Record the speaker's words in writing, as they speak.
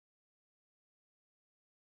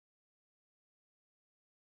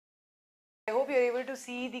I hope you're able to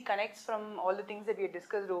see the connects from all the things that we had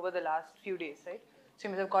discussed over the last few days, right? So you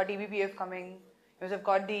must have got eBPF coming, you must have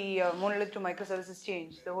got the monolith to microservices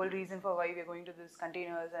change, the whole reason for why we're going to this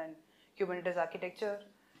containers and Kubernetes architecture.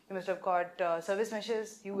 You must have got service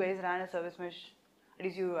meshes. You guys ran a service mesh, at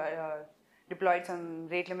least you deployed some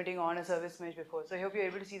rate limiting on a service mesh before. So I hope you're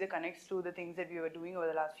able to see the connects to the things that we were doing over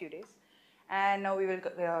the last few days. And now we will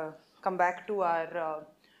come back to our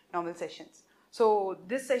normal sessions. So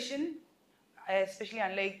this session, especially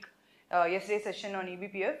unlike yesterday's session on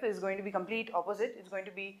eBPF, is going to be complete opposite. It's going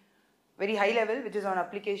to be very high level, which is on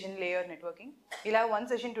application layer networking. We'll have one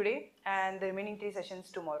session today and the remaining 3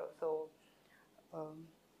 sessions tomorrow. So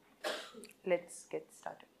let's get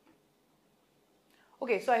started.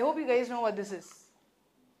 Okay, so I hope you guys know what this is.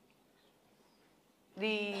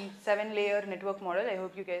 The 7-layer network model. I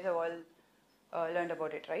hope you guys have all learned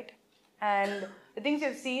about it, right? And the things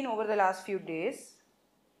you've seen over the last few days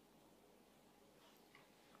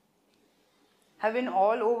have been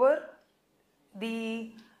all over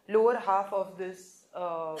the lower half of this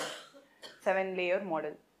 7-layer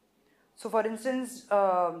model. So for instance,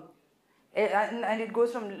 and it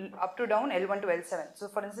goes from up to down L1 to L7. So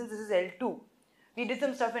for instance, this is L2. We did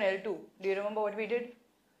some stuff in L2. Do you remember what we did?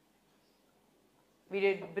 We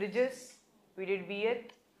did bridges, we did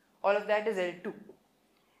VET, all of that is L2.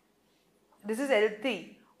 This is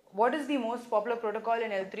L3. What is the most popular protocol in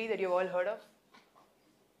L3 that you've all heard of?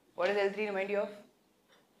 What does L3 remind you of?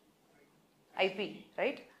 IP,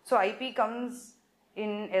 right? So IP comes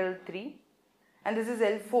in L3 and this is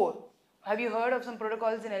L4. Have you heard of some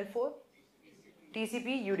protocols in L4?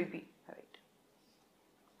 TCP, UDP, right?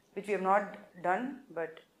 Which we have not done,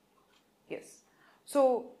 but yes.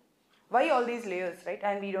 So why all these layers, right?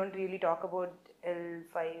 And we don't really talk about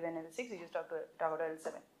L5 and L6, we just talk about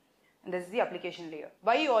L7. And this is the application layer.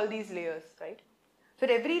 Why all these layers, right? So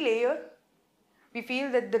at every layer, we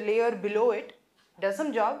feel that the layer below it does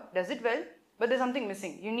some job, does it well, but there's something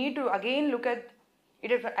missing. You need to again look at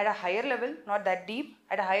it at a higher level, not that deep,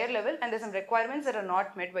 at a higher level, and there's some requirements that are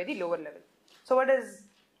not met by the lower level. So what does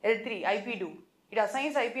L3, IP do? It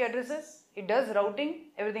assigns IP addresses, it does routing,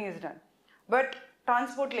 everything is done. But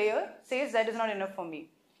transport layer says that is not enough for me.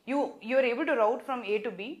 You are able to route from A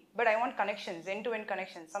to B, but I want connections, end-to-end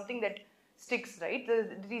connections, something that sticks, right?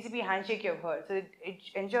 The TCP handshake you've heard. So it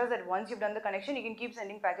ensures that once you've done the connection, you can keep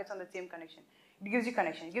sending packets on the same connection. It gives you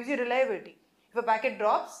connection, it gives you reliability. If a packet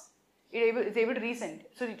drops, it's able to resend.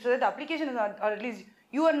 So that the application is not, or at least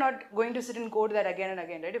you are not going to sit and code that again and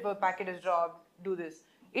again, right? If a packet is dropped, do this.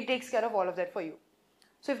 It takes care of all of that for you.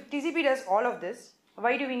 So if TCP does all of this,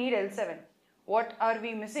 why do we need L7? What are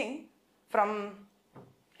we missing from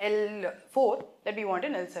L4 that we want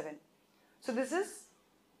in L7? So this is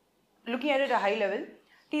looking at it at a high level.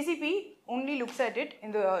 TCP only looks at it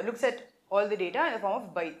looks at all the data in the form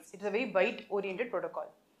of bytes. It's a very byte-oriented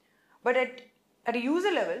protocol. But at a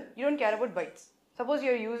user level, you don't care about bytes. Suppose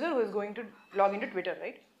you're a user who is going to log into Twitter,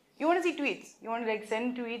 right? You want to see tweets. You want to like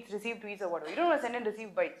send tweets, receive tweets or whatever. You don't want to send and receive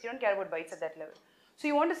bytes. You don't care about bytes at that level. So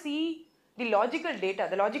you want to see the logical data,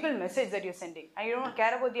 the logical message that you're sending. And you don't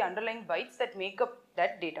care about the underlying bytes that make up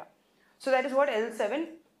that data. So that is what L7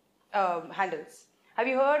 handles. Have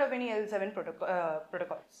you heard of any L7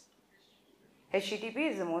 protocols?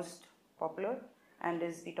 HTTP is the most popular and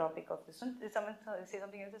is the topic of this one. Did someone say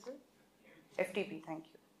something else as well? FTP, thank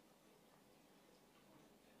you.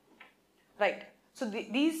 Right. So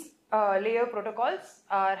these layer protocols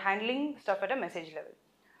are handling stuff at a message level.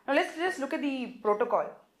 Now let's just look at the protocol,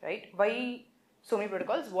 right? Why so many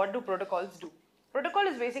protocols? What do protocols do? Protocol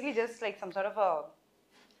is basically just like some sort of a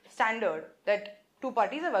standard that 2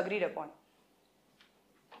 parties have agreed upon.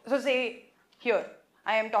 So say here,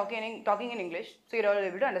 I am talking in English, so you're all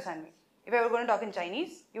able to understand me. If I were going to talk in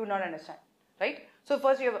Chinese, you would not understand, right? So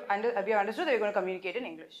first we have understood that we're going to communicate in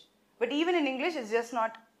English. But even in English, it's just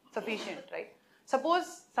not sufficient, right?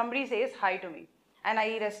 Suppose somebody says hi to me, and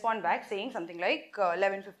I respond back saying something like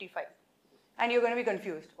 11:55, and you're going to be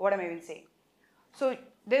confused. What am I even saying? So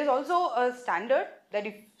there is also a standard that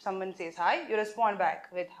if someone says hi, you respond back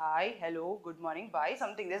with hi, hello, good morning, bye,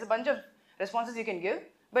 something. There's a bunch of responses you can give,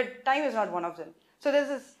 but time is not one of them. So there's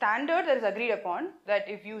a standard that is agreed upon that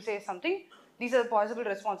if you say something, these are the possible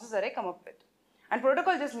responses that I come up with. And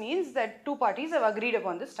protocol just means that 2 parties have agreed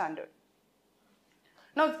upon this standard.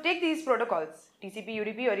 Now take these protocols, TCP,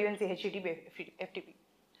 UDP, or even say HTTP, FTP.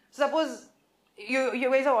 So suppose you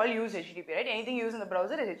guys have all used HTTP, right? Anything you use in the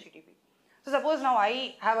browser is HTTP. So suppose now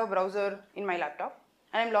I have a browser in my laptop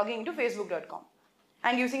and I'm logging into facebook.com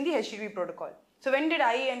and using the HTTP protocol. So when did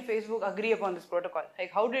I and Facebook agree upon this protocol?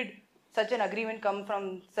 Like how did such an agreement come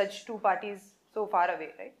from such 2 parties so far away,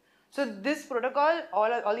 right? So this protocol,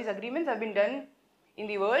 all these agreements have been done in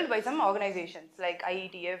the world by some organizations like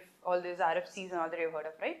IETF, all these RFCs and all that you've heard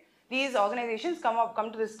of, right? These organizations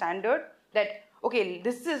come to the standard that, okay,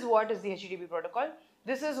 this is what is the HTTP protocol,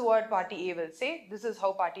 this is what party A will say, this is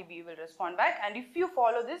how party B will respond back, and if you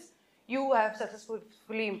follow this, you have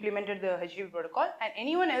successfully implemented the HTTP protocol, and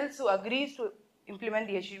anyone else who agrees to implement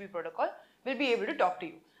the HTTP protocol will be able to talk to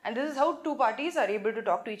you. And this is how two parties are able to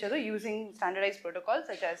talk to each other using standardized protocols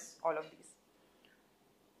such as all of these.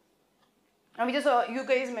 Now we just saw, you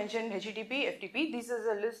guys mentioned HTTP, FTP. This is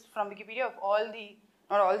a list from Wikipedia of all the,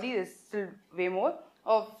 not all these, there's still way more,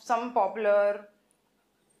 of some popular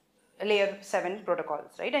layer 7 protocols,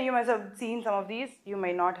 right? And you must have seen some of these, you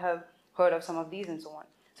may not have heard of some of these and so on.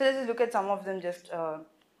 So let's just look at some of them just a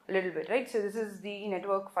little bit, right? So this is the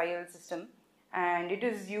network file system, and it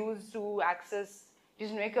is used to access,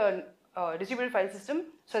 just make a distributed file system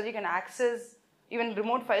so that you can access even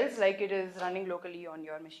remote files like it is running locally on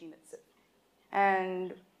your machine itself.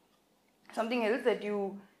 And something else that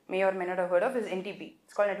you may or may not have heard of is NTP.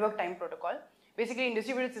 It's called Network Time Protocol. Basically, in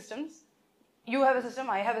distributed systems, you have a system,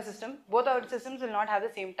 I have a system. Both our systems will not have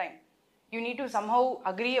the same time. You need to somehow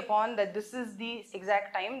agree upon that this is the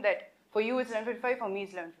exact time that for you it's 11:55, for me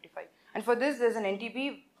it's 11:55. And for this, there's an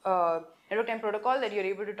NTP, Network Time Protocol, that you're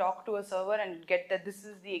able to talk to a server and get that this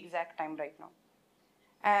is the exact time right now.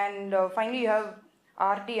 And finally, you have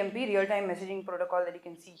RTMP, Real-Time Messaging Protocol, that you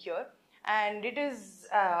can see here. And it is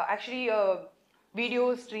actually a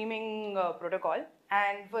video streaming protocol.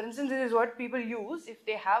 And for instance, this is what people use if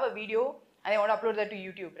they have a video and they want to upload that to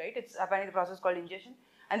YouTube, right? It's apparently the process called ingestion.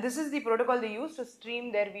 And this is the protocol they use to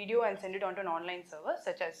stream their video and send it onto an online server,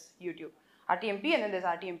 such as YouTube. RTMP, and then there's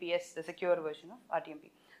RTMPS, the secure version of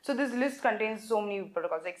RTMP. So this list contains so many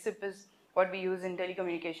protocols. Like SIP is what we use in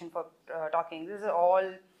telecommunication for talking. This is all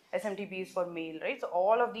SMTPs for mail, right? So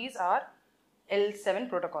all of these are L7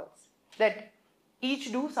 protocols that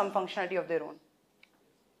each do some functionality of their own.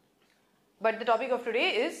 But the topic of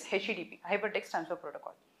today is HTTP, Hypertext Transfer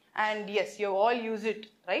Protocol. And yes, you all use it,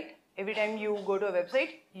 right? Every time you go to a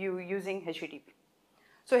website, you're using HTTP.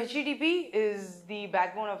 So HTTP is the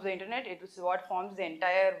backbone of the internet. It is what forms the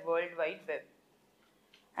entire World Wide Web.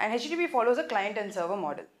 And HTTP follows a client and server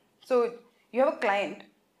model. So you have a client,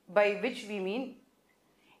 by which we mean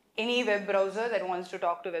any web browser that wants to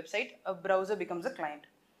talk to a website, a browser becomes a client.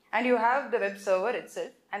 And you have the web server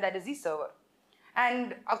itself, and that is the server.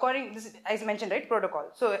 And according, this, as mentioned, right, protocol.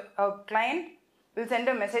 So a client will send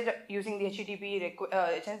a message using the HTTP,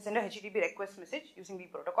 send a HTTP request message using the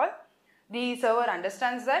protocol. The server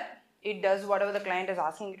understands that, it does whatever the client is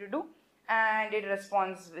asking it to do, and it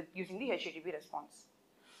responds with using the HTTP response.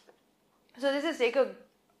 So this is, take a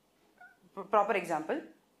proper example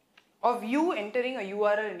of you entering a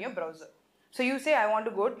URL in your browser. So you say, I want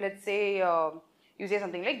to go, let's say, you say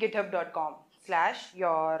something like github.com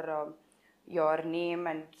 / your name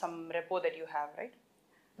and some repo that you have, right?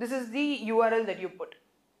 This is the URL that you put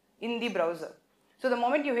in the browser. So the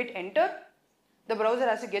moment you hit enter, the browser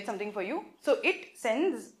has to get something for you. So it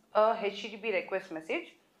sends a HTTP request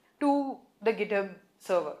message to the GitHub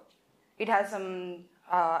server. It has some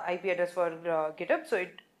IP address for GitHub, so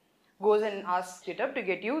it goes and asks GitHub to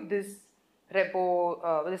get you this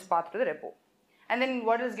repo, this path to the repo. And then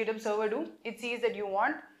what does GitHub server do? It sees that you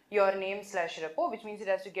want your name / repo, which means it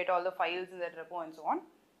has to get all the files in that repo and so on.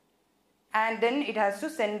 And then it has to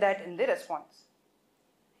send that in the response.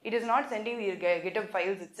 It is not sending the GitHub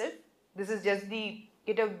files itself. This is just the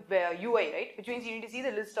GitHub UI, right? Which means you need to see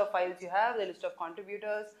the list of files you have, the list of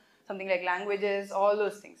contributors, something like languages, all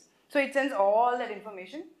those things. So it sends all that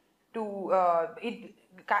information to, it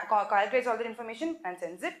calculates all that information and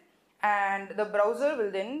sends it. And the browser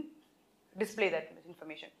will then display that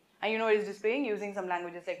information. And you know it is displaying using some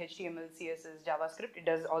languages like HTML, CSS, JavaScript. It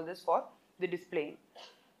does all this for the displaying.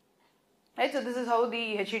 Right, so this is how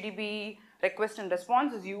the HTTP request and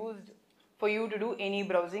response is used for you to do any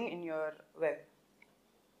browsing in your web.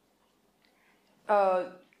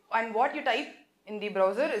 And what you type in the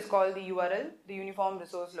browser is called the URL, the Uniform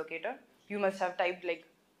Resource Locator. You must have typed like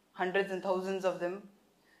hundreds and thousands of them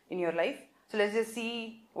in your life. So let's just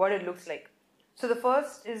see what it looks like. So the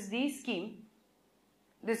first is the scheme.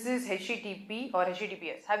 This is HTTP or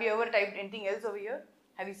HTTPS. Have you ever typed anything else over here?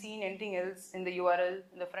 Have you seen anything else in the URL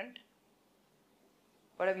in the front?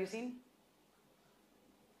 What have you seen?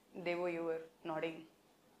 Devo, you were nodding.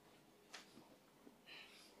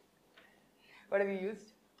 What have you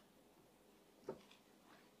used?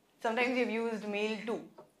 Sometimes you've used mail too.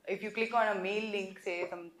 If you click on a mail link, say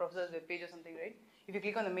some professor's webpage or something, right? If you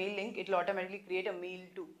click on the mail link, it will automatically create a mail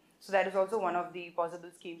too. So that is also one of the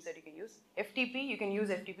possible schemes that you can use. FTP, you can use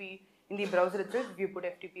FTP in the browser itself if you put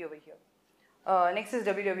FTP over here. Next is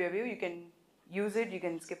www. You can use it, you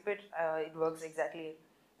can skip it. It works exactly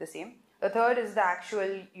the same. The third is the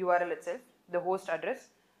actual URL itself, the host address.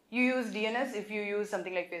 You use DNS if you use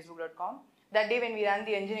something like facebook.com. That day when we ran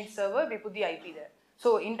the Nginx server, we put the IP there.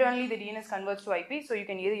 So internally the DNS converts to IP, so you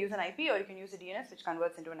can either use an IP or you can use a DNS which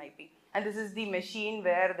converts into an IP. And this is the machine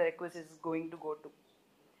where the request is going to go to.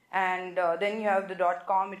 And then you have the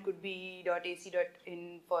 .com, it could be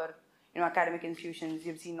 .ac.in for academic institutions.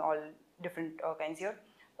 You've seen all different kinds here.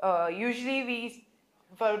 Usually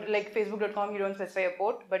for like facebook.com, you don't specify a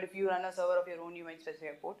port, but if you run a server of your own, you might specify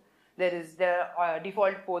a port. There are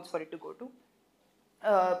default ports for it to go to.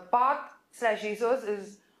 Path/resource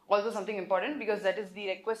is also something important because that is the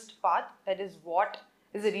request path. That is what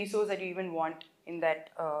is the resource that you even want in that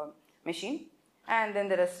machine. And then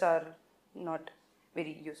the rest are not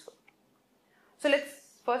very useful. So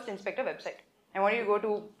let's first inspect a website. I want you to go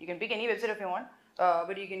to, you can pick any website if you want,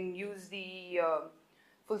 but you can use the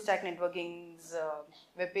Full Stack Networking's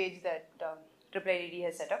webpage that IIID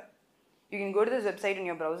has set up. You can go to this website in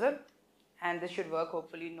your browser, and this should work.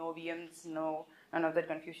 Hopefully no VMs, none of that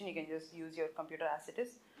confusion. You can just use your computer as it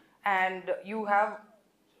is. And you have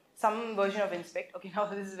some version of inspect. Okay, now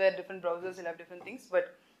this is where different browsers will have different things,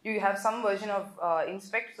 but you have some version of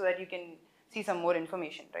inspect so that you can see some more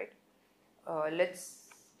information, right? Let's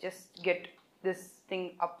just get this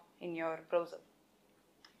thing up in your browser.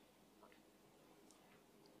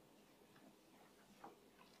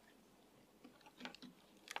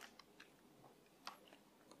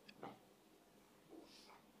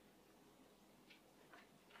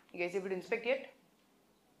 You guys able to inspect yet?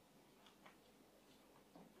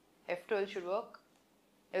 F12 should work.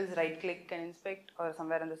 Else right click and inspect, or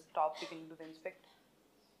somewhere on the top you can do the inspect.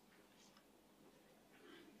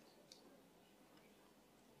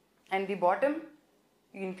 And the bottom,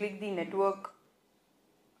 you can click the network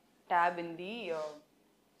tab in the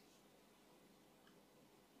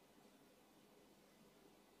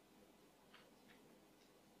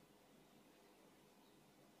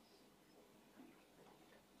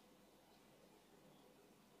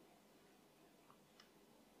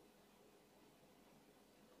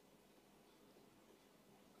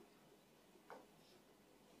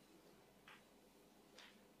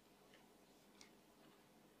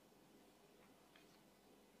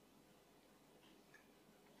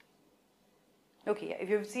okay, if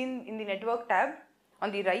you've seen in the network tab,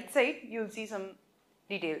 on the right side, you'll see some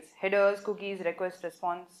details. Headers, cookies, request,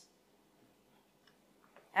 response.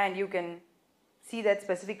 And you can see that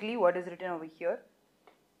specifically what is written over here.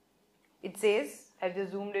 It says, I've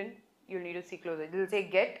just zoomed in, you'll need to see closer. It will say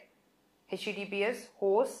get, HTTPS,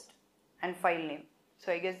 host, and file name.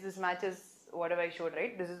 So I guess this matches whatever I showed,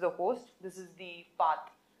 right? This is the host, this is the path.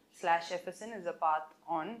 /fsn is the path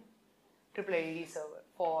on IIID server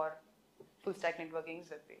for Full Stack Networking's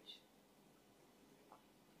webpage.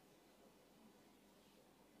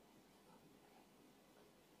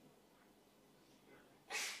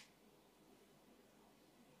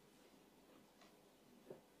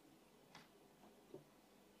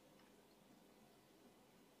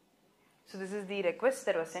 So this is the request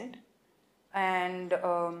that was sent, and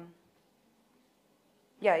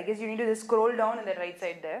yeah, I guess you need to just scroll down on the right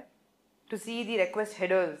side there to see the request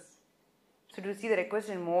headers. So to see the request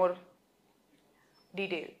in more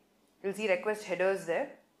detail, you'll see request headers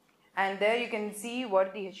there, and there you can see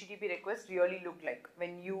what the HTTP request really looked like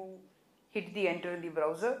when you hit the enter in the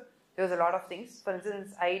browser. There was a lot of things. For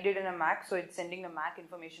instance, I did in a Mac, so it's sending the Mac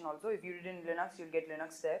information also. If you did in Linux, you'll get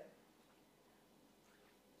Linux there.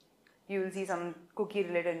 You will see some cookie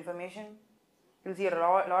related information. You'll see a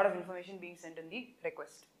lot of information being sent in the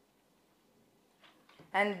request.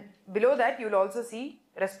 And below that, you'll also see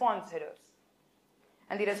response headers.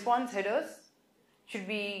 And the response headers should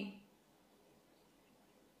be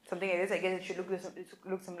something like this. I guess it should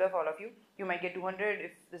look similar for all of you. You might get 200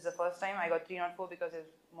 if this is the first time. I got 304 because I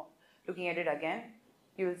was looking at it again.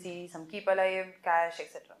 You will see some keep alive, cache,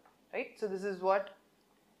 etc. Right? So this is what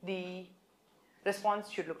the response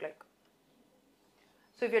should look like.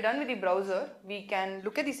 So if you're done with the browser, we can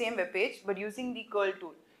look at the same web page but using the curl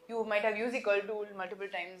tool. You might have used the curl tool multiple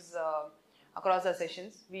times across our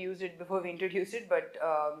sessions. We used it before we introduced it, but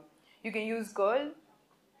you can use curl.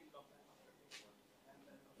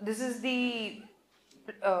 This is the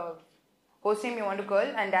hostname you want to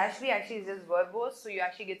curl, and -v actually is just verbose, so you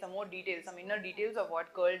actually get some more details, some inner details of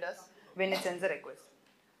what curl does when it sends a request.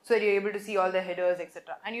 So that you're able to see all the headers,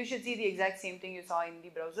 etc. And you should see the exact same thing you saw in the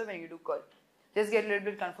browser when you do curl. Just get a little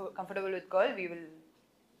bit comfortable with curl.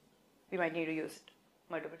 We might need to use it.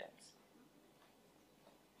 multiple times.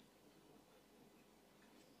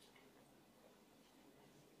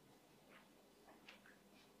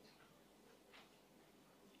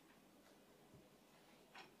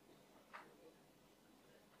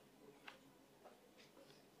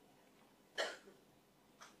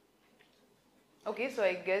 Okay, so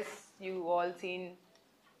I guess you all seen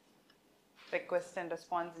request and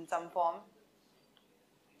response in some form.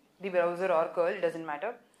 The browser or curl, doesn't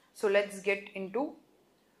matter. So let's get into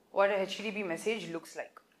what a HTTP message looks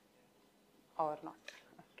like or not.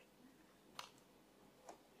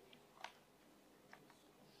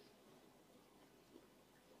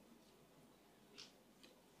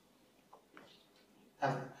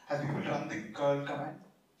 Have you run the curl command?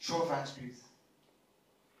 Show of hands, please.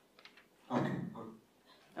 Okay, good.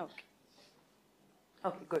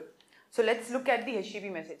 Okay, good. So let's look at the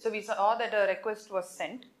HTTP message. So we saw that a request was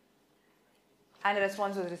sent and a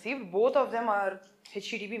response was received. Both of them are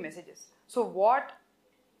HTTP messages. So what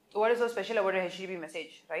is so special about a HTTP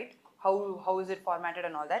message, right? How is it formatted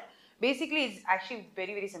and all that? Basically, it's actually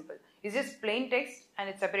very, very simple. It's just plain text and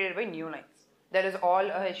it's separated by new lines. That is all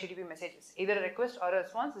a HTTP message is. Either a request or a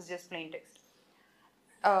response is just plain text.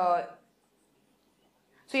 So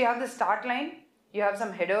you have the start line, you have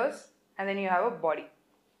some headers, and then you have a body.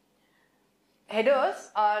 Headers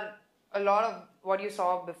are a lot of what you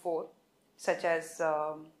saw before, such as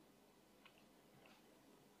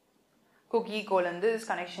cookie, colon this,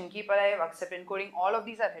 connection, keep alive, accept encoding. All of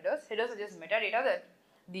these are headers. Headers are just metadata that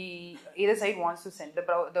the either side wants to send.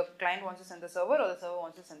 The client wants to send the server or the server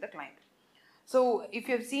wants to send the client. So if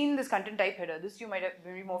you have seen this content type header, this you might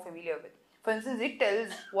be more familiar with. For instance, it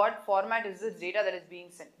tells what format is the data that is being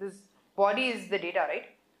sent. This body is the data, right?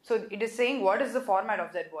 So it is saying what is the format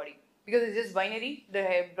of that body. Because it's just binary,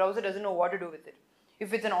 the browser doesn't know what to do with it.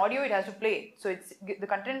 If it's an audio, it has to play it. So it's the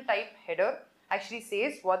content type header actually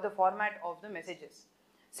says what the format of the message is.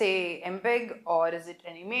 Say MPEG, or is it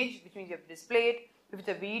an image, which means you have to display it. If it's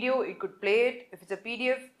a video, it could play it. If it's a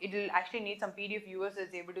PDF, it will actually need some PDF viewers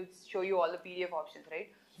that's able to show you all the PDF options, right?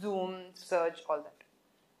 Zoom, search, all that.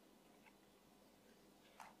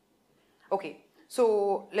 Okay,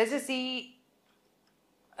 so let's just see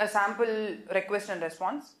a sample request and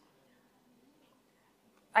response.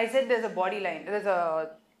 I said there's a body line, there's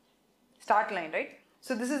a start line, right?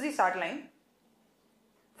 So this is the start line.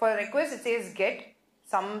 For a request, it says get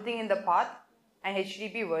something in the path and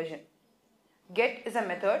HTTP version. Get is a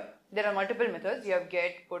method. There are multiple methods. You have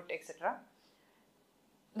get, put, etc.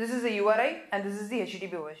 This is the URI and this is the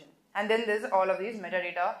HTTP version. And then there's all of these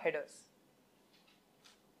metadata headers.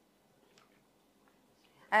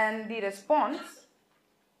 And the response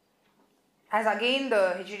has again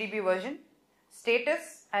the HTTP version,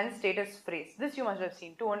 status and status phrase. This you must have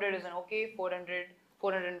seen. 200 is an OK, 400,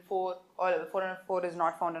 404, all 404 is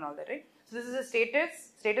not found and all that, right? So this is a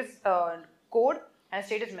status code and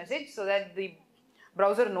status message so that the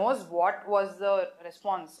browser knows what was the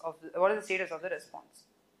response of what is the status of the response.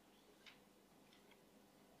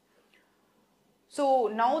 So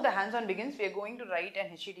now the hands-on begins. We are going to write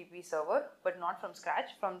an HTTP server, but not from scratch,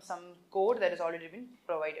 from some code that has already been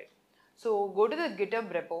provided. So go to the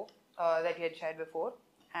GitHub repo that we had shared before,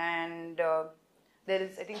 and there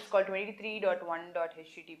is, I think it's called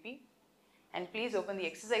 23.1.http, and please open the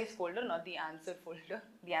exercise folder, not the answer folder.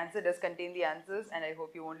 The answer does contain the answers, and I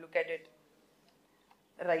hope you won't look at it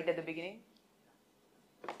right at the beginning.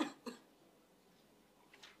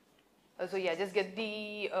 So yeah, just get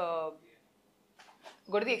the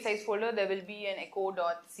go to the exercise folder. There will be an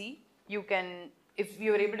echo.c. You can, if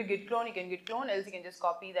you are able to git clone, you can git clone, else you can just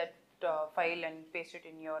copy that file and paste it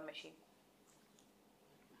in your machine.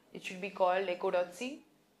 It should be called echo.c.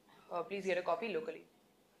 Please get a copy locally.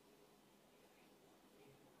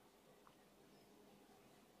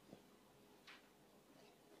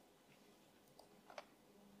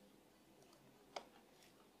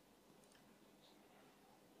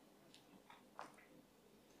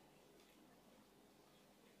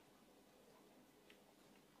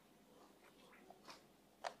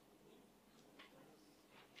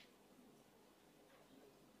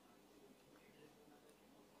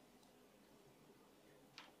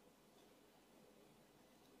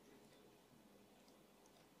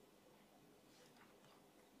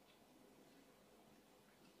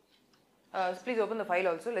 So please open the file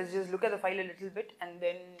also. Let's just look at the file a little bit and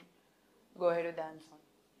then go ahead with the hands-on.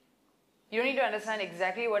 You don't need to understand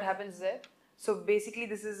exactly what happens there. So basically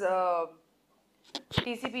this is a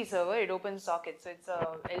TCP server. It opens sockets. So it's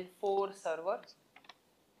a L4 server.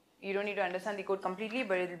 You don't need to understand the code completely,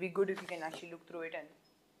 but it will be good if you can actually look through it and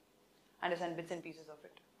understand bits and pieces of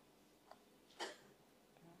it.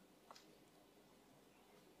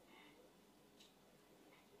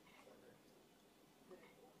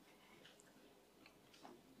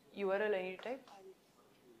 URL I need to type?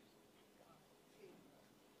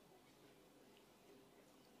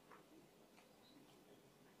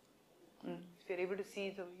 If you're able to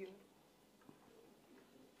see the view.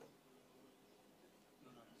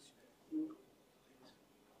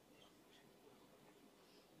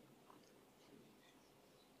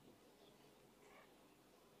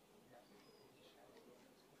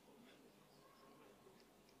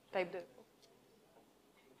 Type the.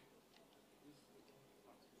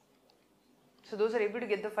 So those are able to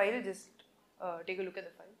get the file, just take a look at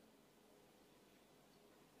the file.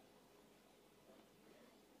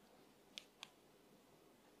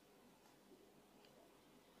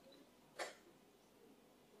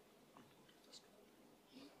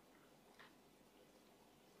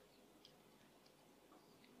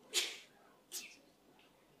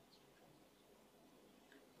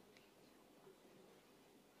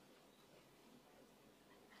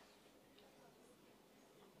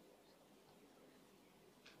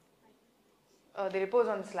 The repo is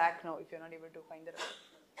on Slack now if you're not able to find the repo.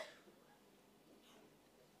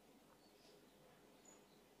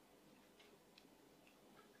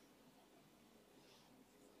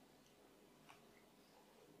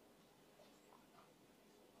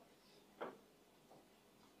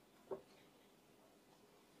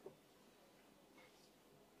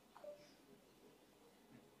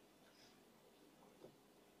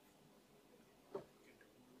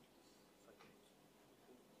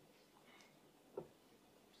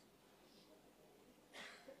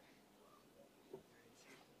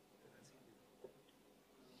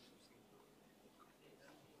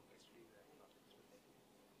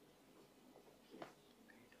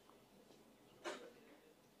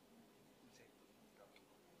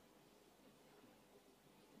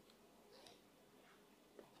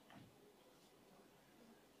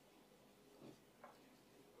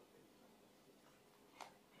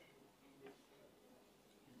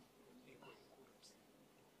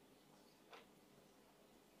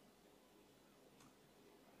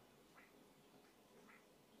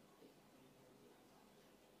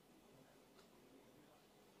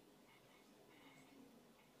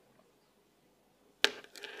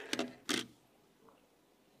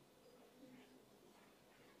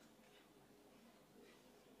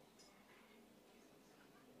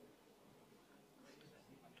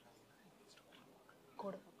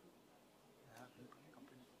 Code.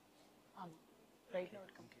 Right now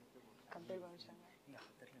it compare.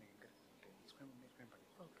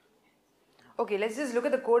 Okay, let's just look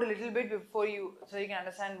at the code a little bit before so you can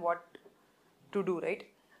understand what to do, right?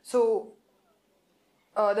 So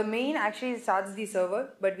the main actually starts the server,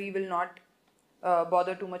 but we will not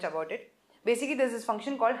bother too much about it. Basically, there's this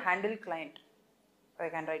function called handle client. I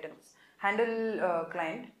can write in this handle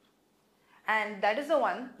client, and that is the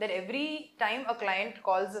one that every time a client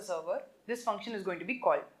calls the server, this function is going to be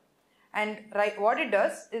called. And what it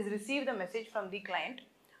does is receive the message from the client,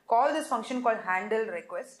 call this function called handle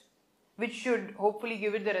request, which should hopefully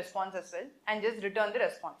give it the response as well, and just return the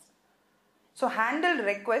response. So handle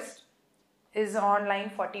request is on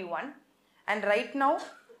line 41, and right now,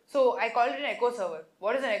 so I called it an echo server.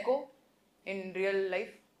 What is an echo in real life?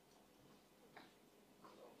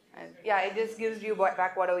 And yeah, it just gives you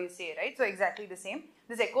back whatever you say, right? So exactly the same.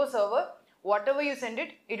 This echo server, whatever you send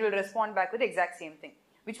it, it will respond back with the exact same thing.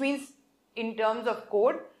 Which means in terms of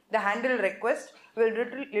code, the handle request will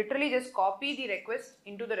literally just copy the request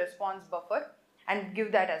into the response buffer and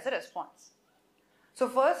give that as a response.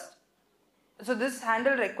 So this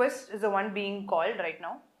handle request is the one being called right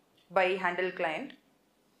now by handle client.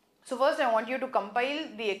 So first I want you to compile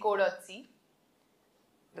the echo.c.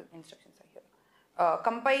 The instructions are here.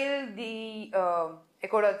 Compile the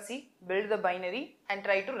echo.c, build the binary and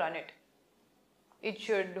try to run it. It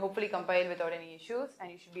should hopefully compile without any issues,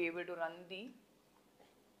 and you should be able to run the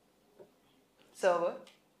server.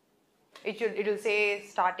 It will say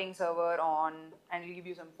starting server on, and it will give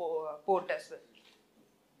you some port as well.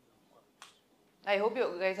 I hope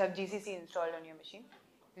you guys have GCC installed on your machine.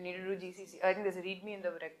 You need to do GCC. I think there's a README in the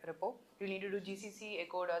repo. You need to do GCC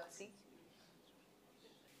echo.c.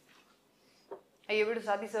 Are you able to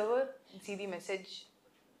start the server and see the message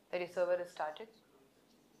that your server is started?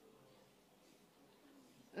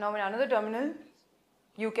 Now in another terminal,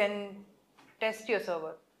 you can test your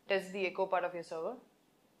server, test the echo part of your server.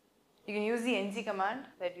 You can use the nc command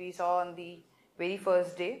that we saw on the very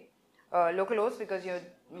first day. Localhost because your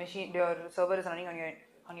server is running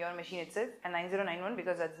on your machine itself, and 9091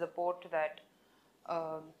 because that's the port that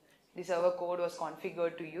the server code was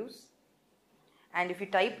configured to use. And if you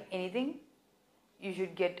type anything, you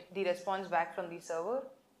should get the response back from the server,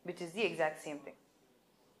 which is the exact same thing.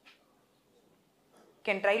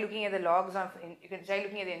 can try looking at the logs you can try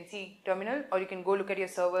looking at the NC terminal, or you can go look at your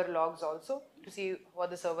server logs also to see what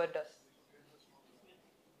the server does.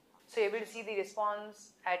 So you're able to see the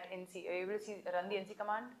response at NC. Are you able to run the NC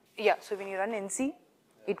command? Yeah, so when you run NC,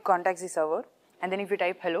 it contacts the server, and then if you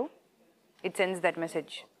type hello, it sends that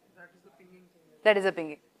message. That is the pinging thing. That is a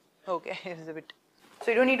pinging. Okay, it's a bit.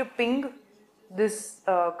 So you don't need to ping. This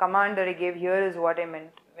command that I gave here is what I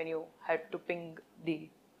meant when you had to ping the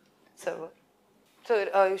server.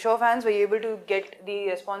 So show of hands, were you able to get the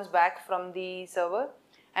response back from the server?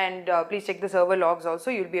 And please check the server logs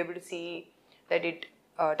also. You'll be able to see that it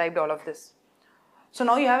typed all of this. So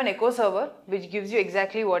now you have an echo server which gives you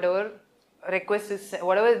exactly whatever request is,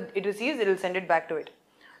 whatever it receives, it will send it back to it.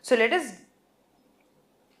 So let us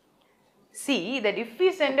see that if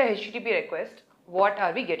we send a HTTP request, what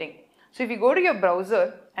are we getting? So if you go to your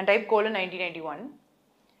browser and type :1991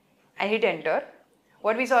 and hit enter,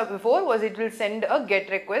 what we saw before was it will send a GET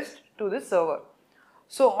request to the server.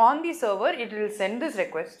 So on the server, it will send this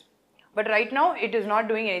request, but right now it is not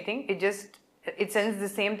doing anything. It sends the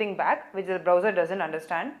same thing back, which the browser doesn't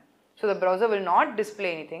understand. So the browser will not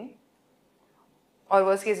display anything, or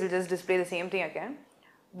worst case, it will just display the same thing again.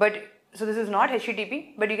 So this is not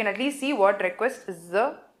HTTP, but you can at least see what request is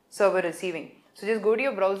the server receiving. So just go to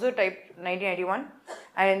your browser, type 1991,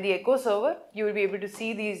 and in the echo server, you will be able to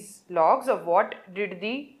see these logs of what did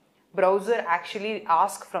the browser actually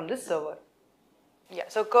ask from this server. Yeah,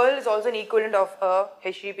 so curl is also an equivalent of a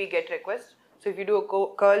HTTP GET request. So if you do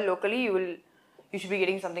a curl locally, you should be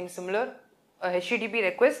getting something similar, a HTTP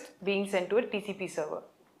request being sent to a TCP server.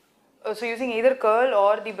 So using either curl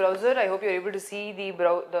or the browser, I hope you're able to see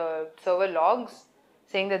the server logs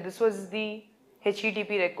saying that this was the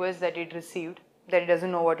HTTP request that it received, that it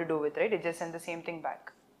doesn't know what to do with, right? It just sent the same thing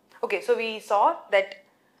back. Okay, so we saw that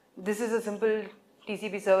this is a simple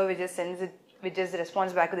TCP server which just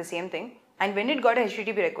responds back to the same thing. And when it got a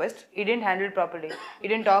HTTP request, it didn't handle it properly. It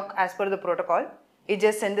didn't talk as per the protocol. It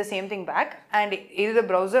just sent the same thing back, and either the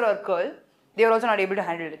browser or curl, they are also not able to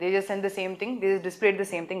handle it. They just send the same thing, they just displayed the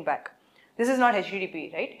same thing back. This is not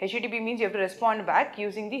HTTP, right? HTTP means you have to respond back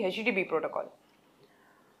using the HTTP protocol.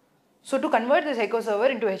 So to convert this echo server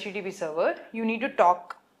into HTTP server, you need to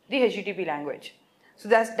talk the HTTP language. So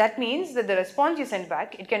that means that the response you send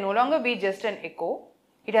back, it can no longer be just an echo.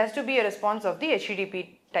 It has to be a response of the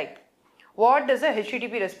HTTP type. What does a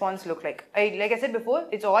HTTP response look like? Like I said before,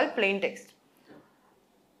 it's all plain text.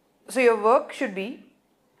 So your work should be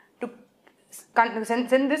to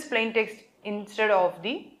send this plain text instead of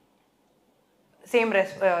the same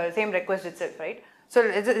request itself, right? So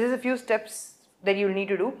there's a few steps that you'll need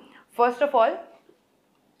to do. First of all,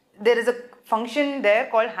 there is a function there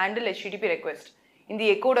called handle HTTP request. In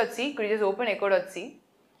the echo.c, could you just open echo.c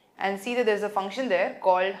and see that there's a function there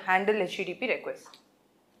called handle HTTP request.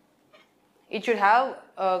 It should have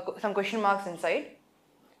some question marks inside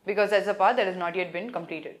because that's a part that has not yet been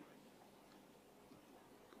completed.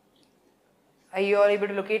 Are you all able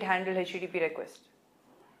to locate handle HTTP request?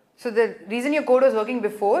 So the reason your code was working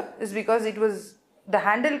before is because it was the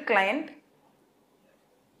handle client,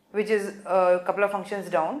 which is a couple of functions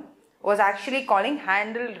down, was actually calling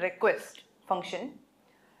handle request function.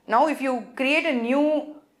 Now if you create a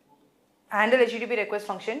new handle HTTP request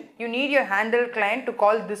function, you need your handle client to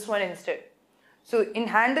call this one instead. So in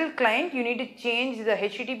handle client, you need to change the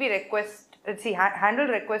HTTP request, let's see, handle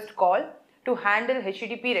request call to handle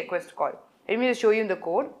HTTP request call. Let me just show you in the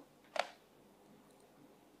code.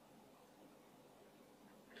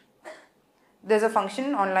 There's a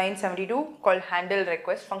function on line 72 called handle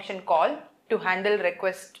request function call to handle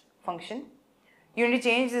request function. You need to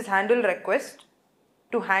change this handle request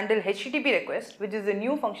to handle HTTP request, which is the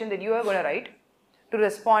new function that you are going to write to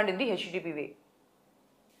respond in the HTTP way.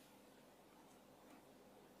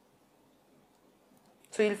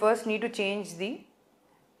 So you'll first need to change the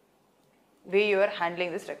way you are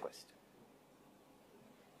handling this request.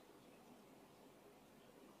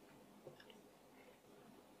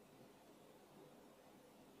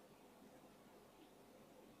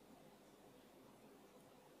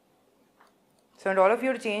 So I want all of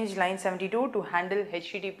you to change line 72 to handle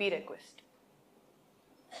HTTP request.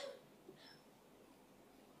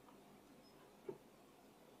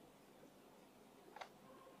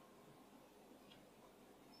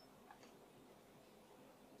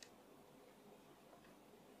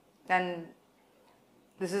 And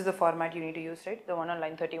this is the format you need to use, right? The one on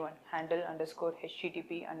line 31, handle underscore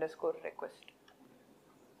HTTP underscore request.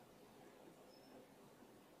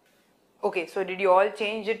 Okay, so did you all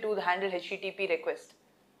change it to the handle HTTP request?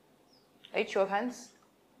 Right, show of hands.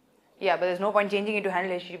 Yeah, but there's no point changing it to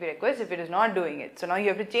handle HTTP request if it is not doing it. So now you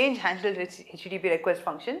have to change handle HTTP request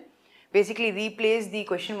function, basically replace the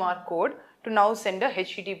question mark code to now send a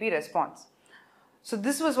HTTP response. So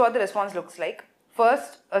this was what the response looks like.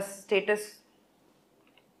 First, the status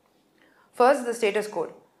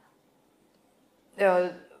code.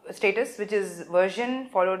 Status, which is version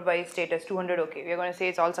followed by status 200 OK. We are going to say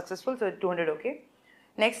it's all successful, so 200 OK.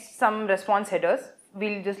 Next, some response headers.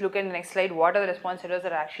 We'll just look at the next slide. What are the response headers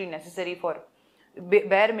that are actually necessary for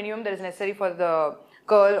bare minimum that is necessary for the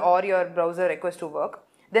curl or your browser request to work.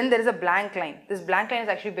 Then there is a blank line. This blank line is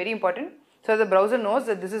actually very important. So the browser knows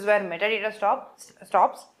that this is where metadata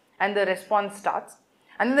stops and the response starts.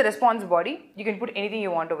 And then the response body, you can put anything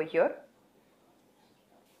you want over here.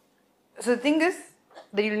 So the thing is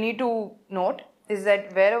that you'll need to note is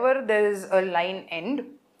that wherever there is a line end,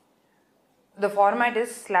 the format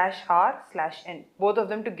is /r/n, both of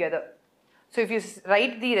them together. So if you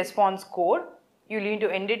write the response code, you need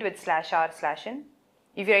to end it with /r/n.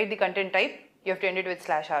 If you write the content type, you have to end it with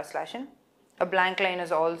 /r/n. A blank line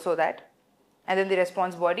is also that, and then the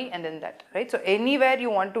response body, and then that, right? So anywhere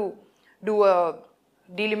you want to do a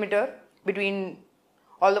delimiter between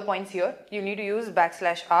all the points here, you need to use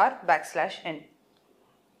 \r/n.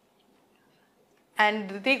 And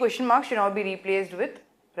the 3 question marks should now be replaced with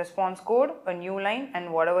response code, a new line,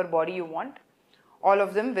 and whatever body you want, all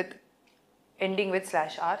of them with ending with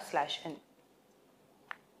 /r/n.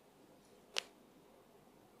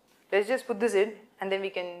 Let's just put this in, and then we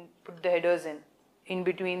can put the headers in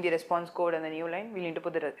between the response code and the new line. We need to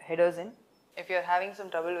put the headers in. If you're having some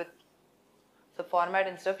trouble with the format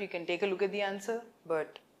and stuff, you can take a look at the answer,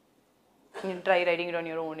 but you can try writing it on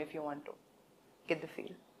your own if you want to get the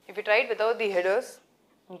feel. If you try it without the headers,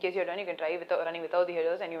 in case you're done, you can try running without the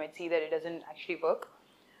headers, and you might see that it doesn't actually work,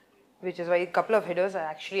 which is why a couple of headers are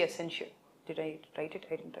actually essential. Did I write it?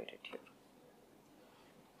 I didn't write it here.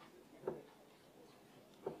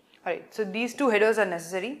 Alright, so these 2 headers are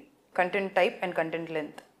necessary, content type and content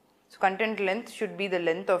length. So content length should be the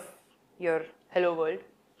length of your hello world.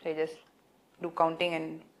 So I just do counting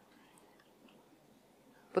and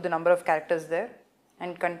put the number of characters there,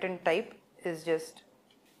 and content type is just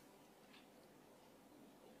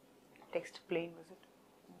text plain, was it?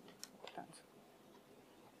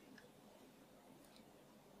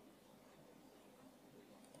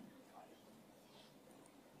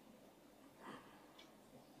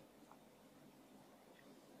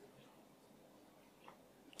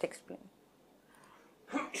 Text plain.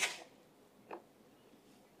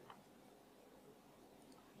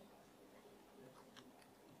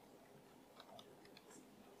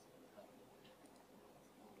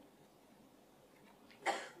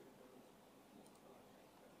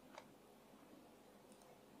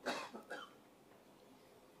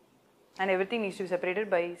 And everything needs to be separated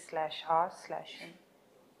by /r/n.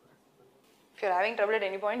 If you're having trouble at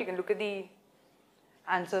any point, you can look at the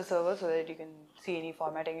answer server so that you can see any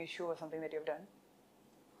formatting issue or something that you've done.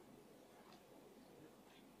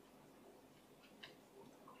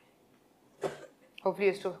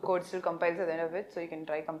 Hopefully your code still compiles at the end of it, so you can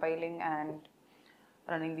try compiling and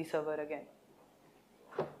running the server again.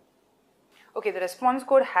 Okay, the response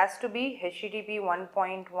code has to be HTTP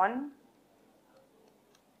 1.1,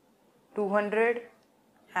 200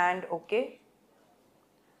 and OK.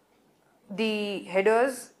 The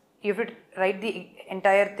headers, you have to write the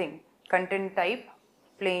entire thing. Content type,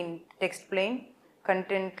 plain, text plain,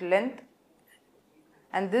 content length,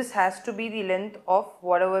 and this has to be the length of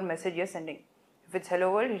whatever message you're sending. If it's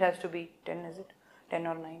hello world, it has to be 10, is it? 10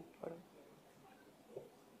 or 9, whatever.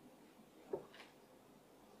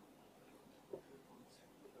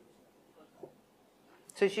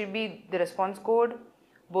 So it should be the response code,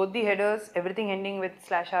 both the headers, everything ending with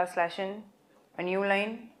 /r/n, a new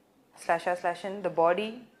line, /r/n, the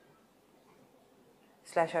body,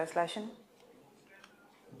 /r/n.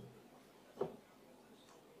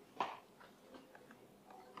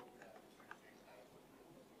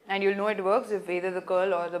 And you'll know it works if either the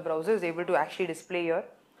curl or the browser is able to actually display your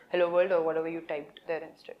hello world or whatever you typed there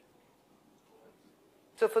instead.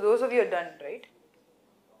 So for those of you who are done, right?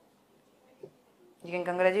 You can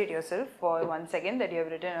congratulate yourself for 1 second that you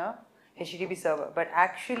have written a HTTP server, but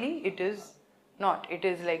actually it is not. It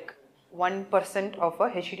is like 1% of a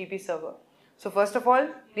HTTP server. So first of all,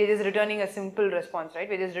 we are just returning a simple response, right?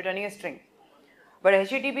 We are just returning a string. But a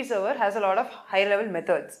HTTP server has a lot of higher level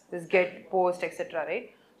methods, this get, post, etc.,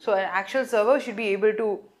 right? So an actual server should be able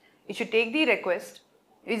to, it should take the request.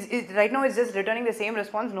 Right now it's just returning the same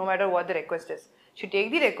response no matter what the request is. It should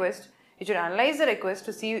take the request. It should analyze the request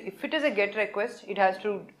to see if it is a GET request, it has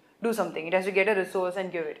to do something. It has to get a resource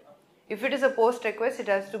and give it. If it is a post request, it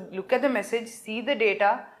has to look at the message, see the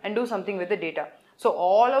data, and do something with the data. So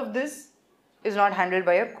all of this is not handled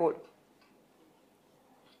by a code.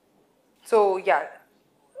 So yeah,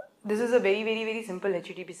 this is a very, very, very simple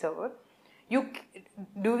HTTP server.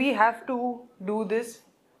 Do we have to do this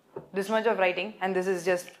much of writing, and this is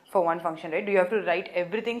just for one function, right? Do you have to write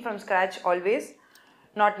everything from scratch always?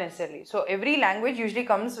 Not necessarily. So every language usually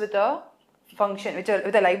comes with a function,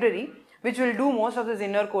 with a library, which will do most of this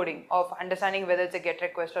inner coding of understanding whether it's a GET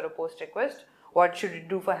request or a POST request, what should it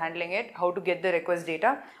do for handling it, how to get the request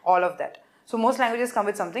data, all of that. So most languages come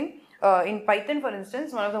with something. In Python, for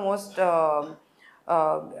instance, one of the most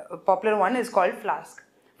popular one is called Flask.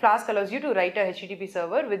 Flask allows you to write a HTTP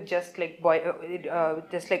server with just like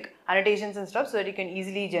annotations and stuff, so that you can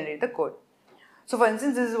easily generate the code. So for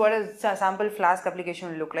instance, this is what a sample Flask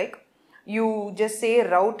application will look like. You just say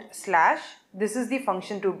route / this is the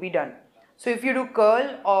function to be done. So if you do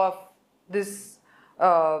curl of this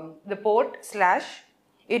the port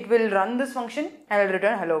 / it will run this function and it will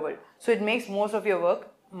return hello world. So it makes most of your work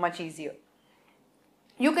much easier.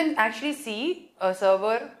 You can actually see a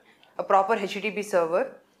server, a proper HTTP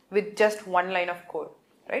server with just one line of code,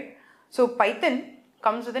 right? So Python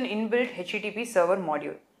comes with an inbuilt HTTP server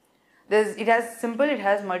module. It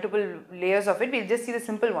has multiple layers of it. We'll just see the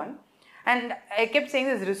simple one. And I kept saying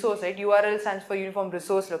this resource, right? URL stands for Uniform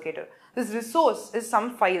Resource Locator. This resource is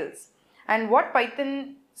some files. And what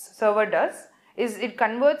Python server does is it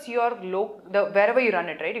converts your wherever you run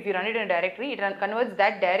it, right? If you run it in a directory, it converts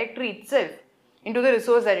that directory itself into the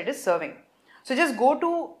resource that it is serving. So just go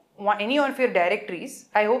to any of your directories.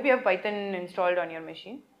 I hope you have Python installed on your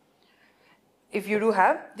machine. If you do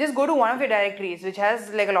have, just go to one of your directories which has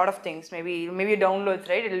like a lot of things, maybe downloads,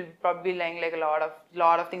 right? It will probably be lying like a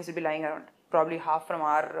lot of things will be lying around, probably half from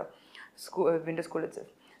our Windows school itself.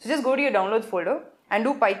 So just go to your downloads folder and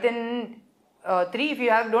do Python 3. If you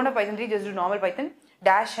don't have Python 3, just do normal Python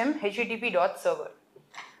 -m http.server.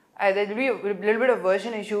 There will be a little bit of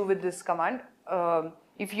version issue with this command.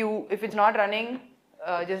 If it's not running,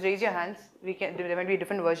 just raise your hands. There might be a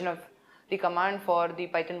different version of the command for the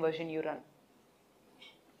Python version you run.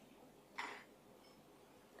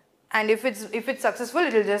 And if it's successful,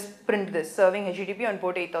 it will just print this, serving HTTP on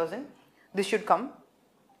port 8000. This should come.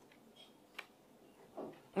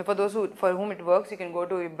 For those for whom it works, you can go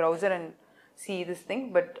to a browser and see this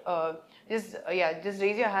thing. But just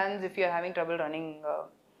raise your hands if you are having trouble running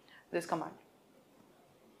this command.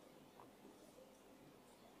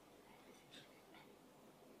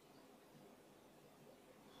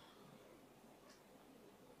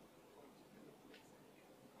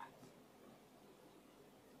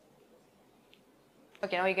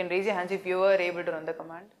 Okay, now you can raise your hands if you were able to run the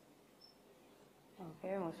command.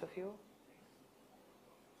 Okay, most of you.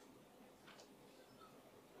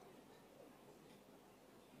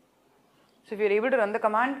 So if you're able to run the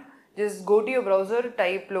command, just go to your browser,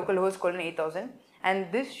 type localhost :8000,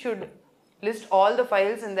 and this should list all the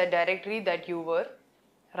files in that directory that you were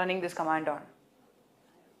running this command on.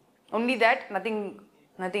 Only that, nothing,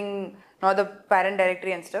 not the parent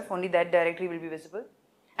directory and stuff, only that directory will be visible.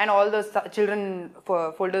 And all the children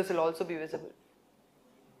folders will also be visible.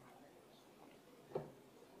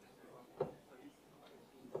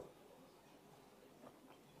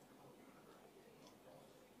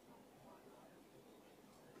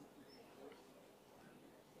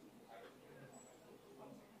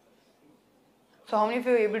 So how many of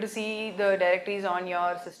you are able to see the directories on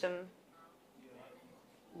your system?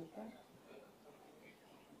 Okay.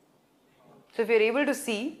 So if you're able to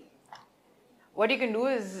see, what you can do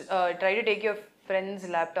is try to take your friend's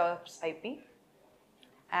laptop's IP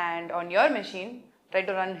and on your machine try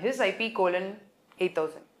to run his IP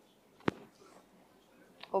 :8000.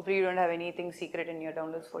 Hopefully you don't have anything secret in your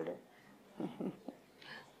downloads folder.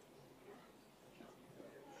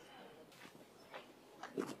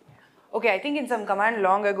 Okay, I think in some command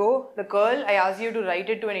long ago, the curl, I asked you to write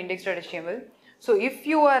it to an index.html. So if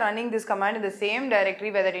you are running this command in the same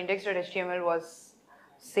directory where that index.html was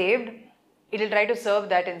saved, it will try to serve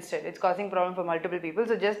that instead. It's causing problem for multiple people.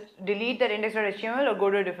 So just delete that index.html or go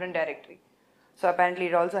to a different directory. So apparently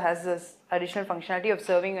it also has this additional functionality of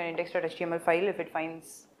serving an index.html file if it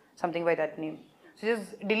finds something by that name. So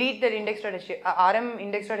just delete that rm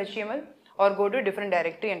index.html or go to a different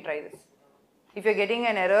directory and try this. If you're getting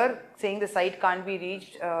an error saying the site can't be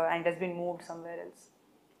reached and has been moved somewhere else.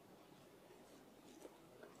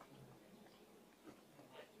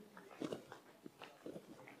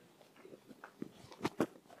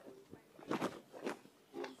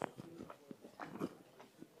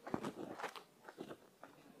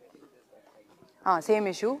 Same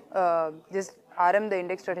issue. Just rm the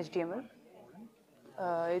index.html.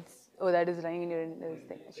 That is running in your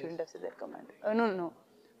thing. I shouldn't have said that command. No.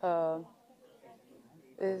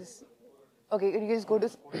 Okay. You just go to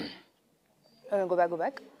go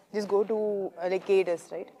back. Just go to like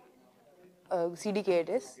KTS, right? CD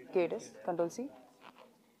KTS, Control C.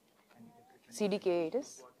 CD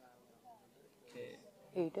KTS.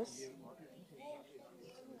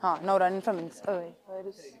 Now run from inside. Where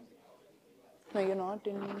is? No, you're not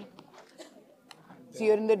in. So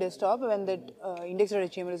you're in the desktop when that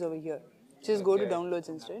index.html is over here. Just go to downloads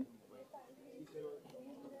instead.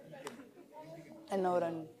 And now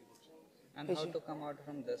run. And how to come out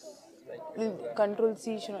from this? Control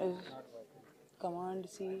C is Command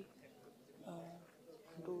C.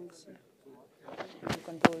 Control C.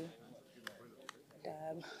 Control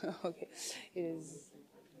tab. Okay, it's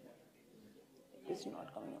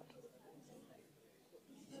not coming out.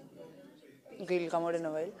 Okay, it'll come out in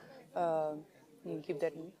a while. You can keep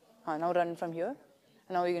that in. Now run from here.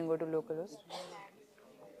 Now you can go to localhost.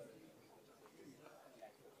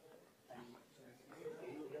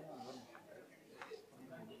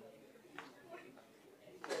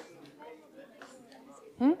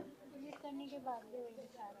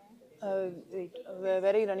 Wait, where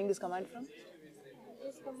are you running this command from?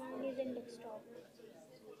 This command is in desktop.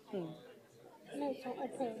 No, so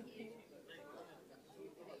at home.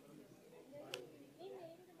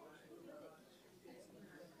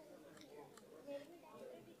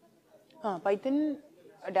 Python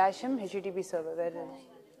 -m HTTP server. Where is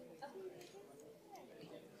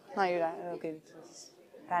you ran. Okay,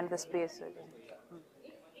 ran the space.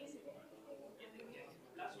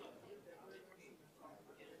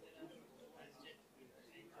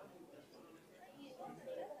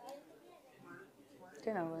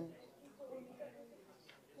 Okay, now one.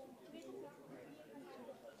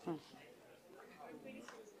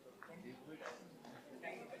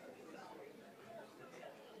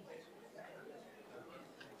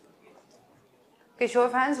 Okay, show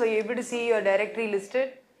of hands, were you able to see your directory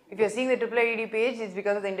listed? If you're seeing the IIID page, it's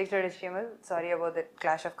because of the index.html. Sorry about that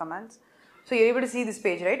clash of commands. So you're able to see this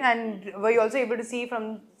page, right? And were you also able to see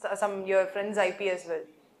from your friend's IP as well?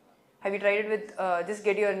 Have you tried it with, just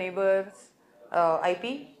get your neighbor's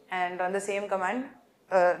IP and run the same command.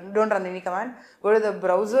 Don't run any command. Go to the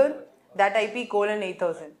browser, that IP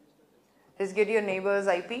 :8000. Just get your neighbor's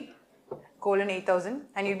IP :8000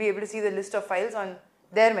 and you'll be able to see the list of files on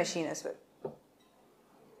their machine as well.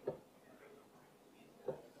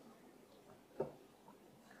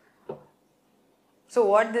 So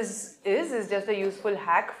what this is just a useful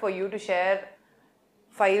hack for you to share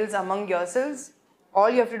files among yourselves. All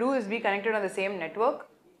you have to do is be connected on the same network,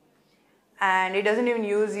 and it doesn't even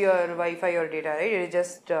use your Wi-Fi or data, right? It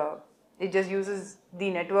just uses the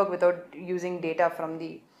network without using data from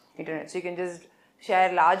the internet. So you can just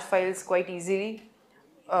share large files quite easily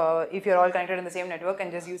if you're all connected on the same network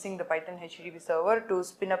and just using the Python HTTP server to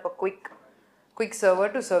spin up a quick server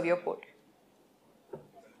to serve your port.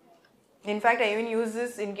 In fact, I even use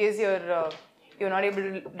this in case you're not able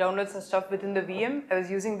to download some stuff within the VM. I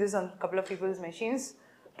was using this on a couple of people's machines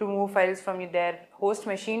to move files from their host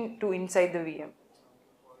machine to inside the VM.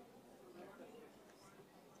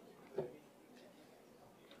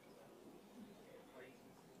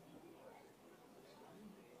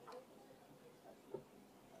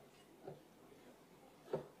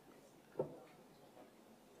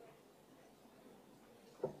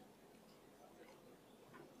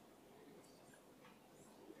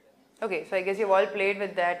 Okay, so I guess you've all played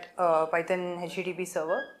with that Python HTTP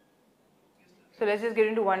server. So let's just get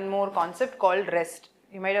into one more concept called REST.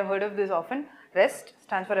 You might have heard of this often. REST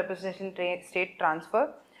stands for Representation State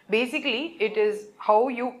Transfer. Basically, it is how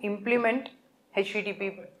you implement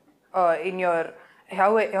HTTP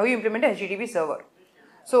how you implement a HTTP server.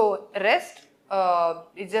 So REST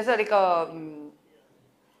is just like a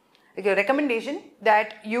recommendation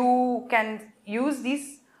that you can use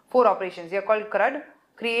these 4 operations. They are called CRUD.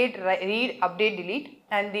 Create, read, update, delete,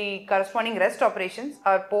 and the corresponding REST operations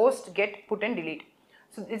are post, get, put and delete.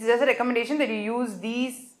 So it's just a recommendation that you use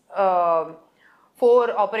these 4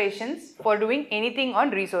 operations for doing anything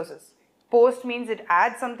on resources. Post means it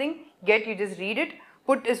adds something, get you just read it,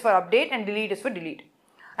 put is for update and delete is for delete.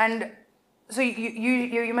 And so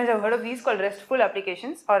you might have heard of these called RESTful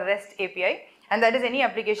applications or REST API, and that is any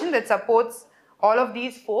application that supports all of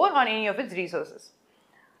these 4 on any of its resources.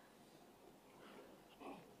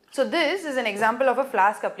 So this is an example of a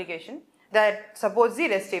Flask application that supports the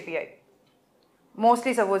REST API.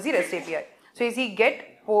 Mostly supports the REST API. So you see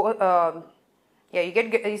get,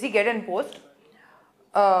 you see get and post.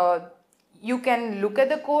 You can look at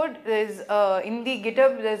the code. There's in the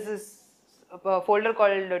GitHub there's this folder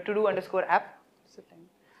called to-do underscore app.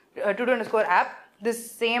 To-do underscore app.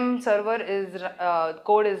 This same server is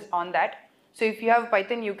code is on that. So if you have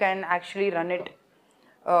Python, you can actually run it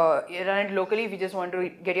locally if you just want to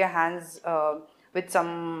get your hands with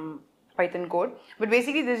some Python code. But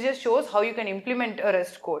basically, this just shows how you can implement a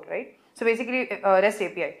REST code, right? So basically, REST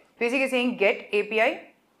API. Basically, saying get API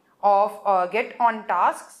of get on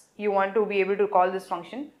tasks. You want to be able to call this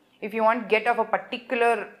function. If you want get of a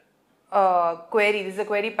particular query, this is a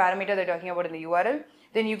query parameter that you're talking about in the URL,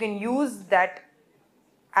 then you can use that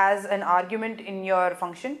as an argument in your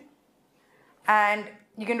function. And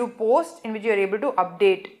you can do post in which you are able to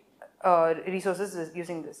update resources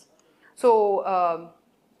using this. So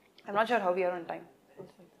I'm not sure how we are on time.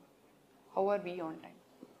 How are we on time?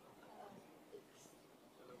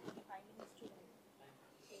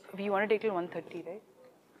 We want to take till 1:30, right?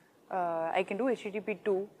 I can do HTTP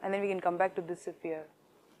 2 and then we can come back to this if we are.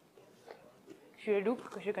 Should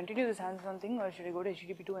I continue this hands-on thing or should I go to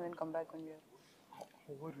HTTP 2 and then come back when we are? How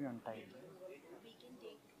are we on time?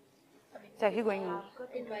 It's actually going.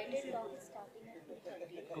 Invited talk is starting at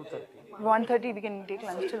 2:30. 1:30, we can take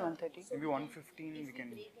lunch till 1:30. Maybe 1:15 we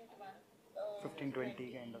can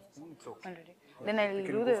 15:20 kind of thing. It's okay. 1:30. Then I'll We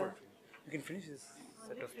can do go the. for it. You can finish this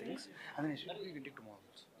set of things and then HTTP we can take tomorrow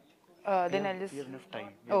also. Then I'll just. We have enough time.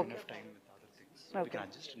 We have Okay. enough time with other things. Okay. We can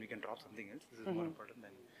adjust and we can drop something else. This is more important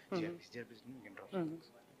than GRPC. GRPC we can drop something else.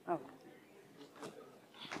 Okay.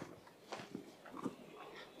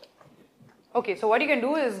 Okay, so what you can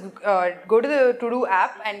do is go to the to-do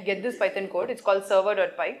app and get this Python code. It's called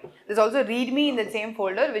server.py. There's also readme in that same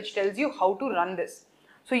folder which tells you how to run this.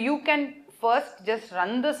 So you can first just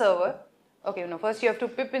run the server. Okay, no, first you have to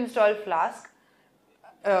pip install Flask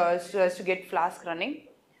so as to get Flask running,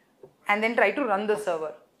 and then try to run the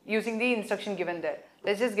server using the instruction given there.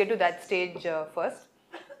 Let's just get to that stage first.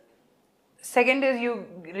 Second is you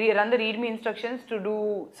run the readme instructions to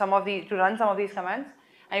run some of these commands.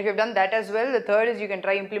 And if you've done that as well, the third is you can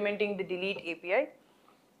try implementing the delete API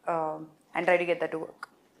and try to get that to work.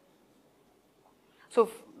 So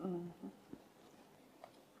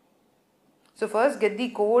first get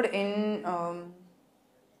the code in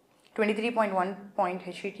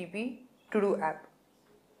 23.1.http to-do app.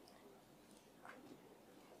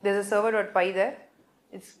 There's a server.py there.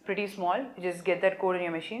 It's pretty small. You just get that code in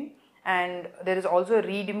your machine. And there is also a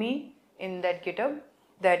readme in that GitHub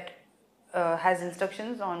that has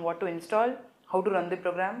instructions on what to install, how to run the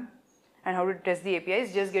program, and how to test the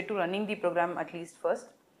APIs. Just get to running the program at least first.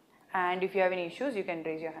 And if you have any issues, you can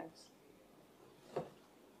raise your hands.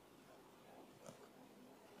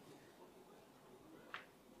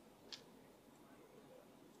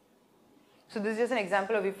 So this is just an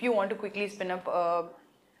example of if you want to quickly spin up a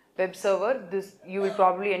web server, you will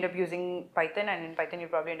probably end up using Python, and in Python you'll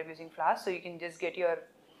probably end up using Flask. So you can just get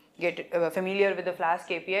familiar with the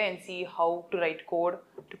Flask API and see how to write code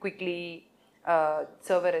to quickly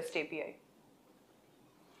serve a REST API.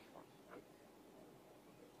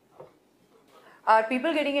 Are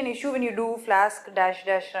people getting an issue when you do Flask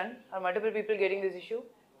 -- run? Are multiple people getting this issue?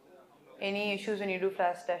 Any issues when you do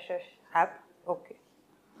Flask -- app? Okay.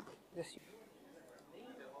 Just you.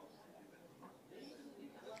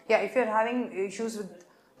 Yeah, if you're having issues with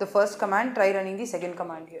the first command, try running the second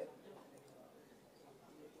command here.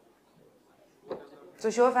 So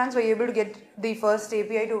show of hands, were you able to get the first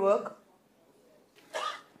API to work?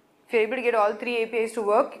 If you're able to get all three APIs to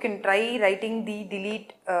work, you can try writing the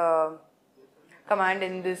delete command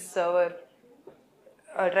in this server.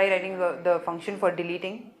 Try writing the function for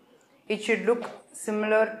deleting. It should look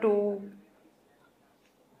similar to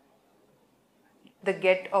the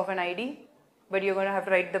get of an ID, but you're going to have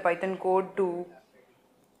to write the Python code to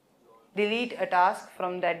delete a task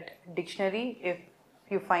from that dictionary if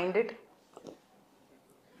you find it.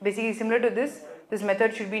 Basically similar to this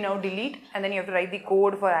method should be now delete, and then you have to write the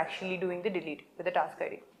code for actually doing the delete with the task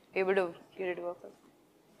ID. Able to get it to work?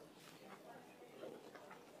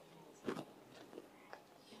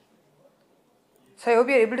 So I hope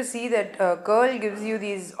you're able to see that curl gives you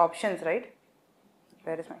these options, right?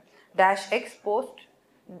 Where is mine? -x post.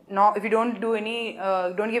 Now if you don't do any,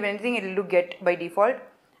 don't give anything, it will do get by default,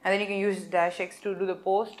 and then you can use -x to do the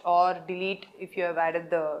post or delete if you have added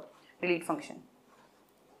the delete function.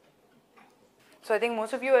 So I think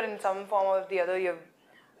most of you are in some form or the other, you've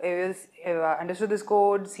understood this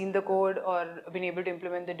code, seen the code, or been able to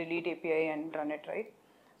implement the delete API and run it, right?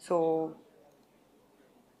 So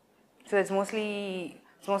it's mostly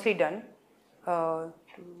done.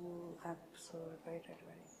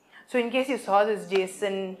 So in case you saw this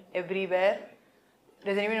JSON everywhere,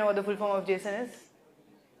 does anyone know what the full form of JSON is?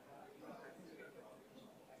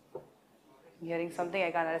 I'm hearing something,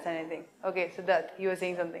 I can't understand anything. Okay, so that, you were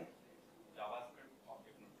saying something.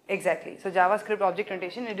 Exactly. So JavaScript object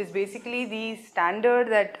notation, it is basically the standard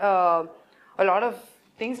that a lot of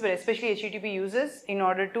things, but especially HTTP uses in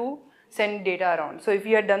order to send data around. So if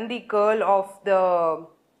you had done the curl of the,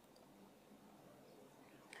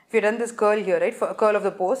 if you had done this curl here, right, for curl of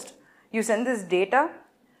the post, you send this data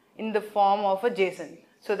in the form of a JSON,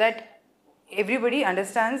 so that everybody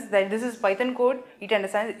understands that this is Python code. It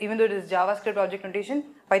understands, even though it is JavaScript object notation,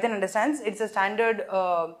 Python understands it's a standard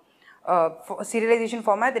serialization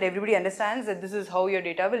format that everybody understands that this is how your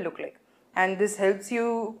data will look like. And this helps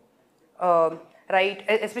you write,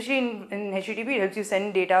 especially in HTTP, it helps you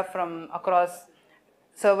send data from across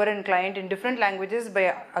server and client in different languages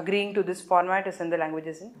by agreeing to this format to send the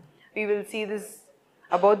languages in. We will see this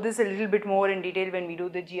about this a little bit more in detail when we do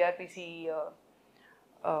the gRPC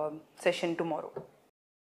session tomorrow.